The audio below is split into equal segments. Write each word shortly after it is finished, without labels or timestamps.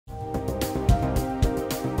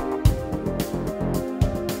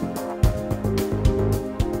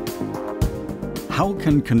how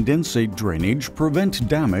can condensate drainage prevent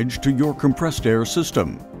damage to your compressed air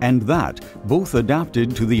system, and that both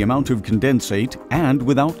adapted to the amount of condensate and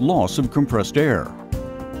without loss of compressed air?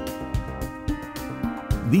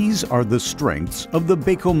 These are the strengths of the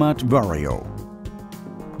BEKOMAT Vario.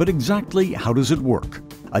 But exactly how does it work,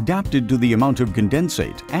 adapted to the amount of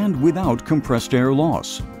condensate and without compressed air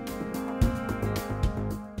loss?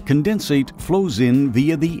 Condensate flows in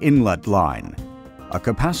via the inlet line. A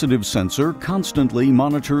capacitive sensor constantly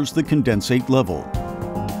monitors the condensate level.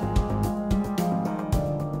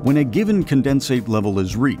 When a given condensate level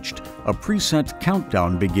is reached, a preset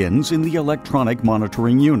countdown begins in the electronic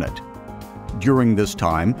monitoring unit. During this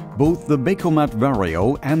time, both the BEKOMAT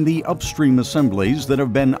Vario and the upstream assemblies that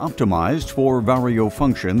have been optimized for Vario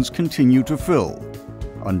functions continue to fill,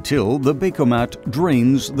 until the BEKOMAT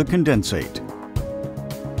drains the condensate.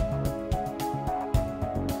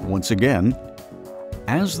 Once again,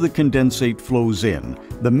 as the condensate flows in,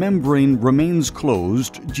 the membrane remains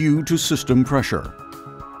closed due to system pressure.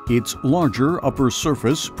 Its larger upper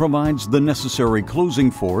surface provides the necessary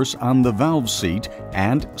closing force on the valve seat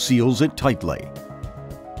and seals it tightly.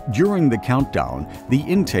 During the countdown, the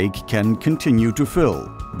intake can continue to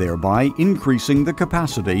fill, thereby increasing the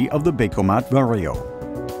capacity of the BEKOMAT Vario.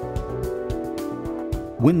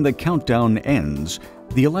 When the countdown ends,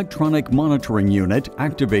 the electronic monitoring unit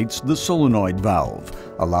activates the solenoid valve,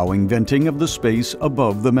 allowing venting of the space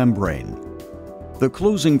above the membrane. The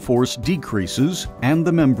closing force decreases and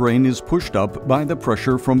the membrane is pushed up by the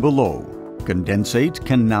pressure from below. Condensate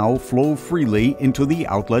can now flow freely into the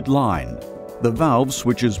outlet line. The valve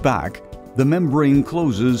switches back, the membrane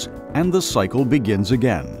closes, and the cycle begins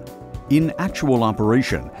again. In actual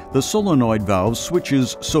operation, the solenoid valve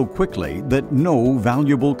switches so quickly that no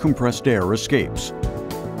valuable compressed air escapes.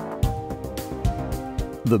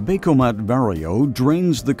 The BEKOMAT Vario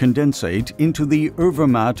drains the condensate into the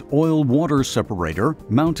ERVAMAT oil-water separator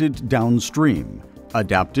mounted downstream,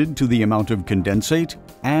 adapted to the amount of condensate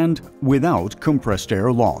and without compressed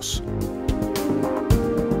air loss.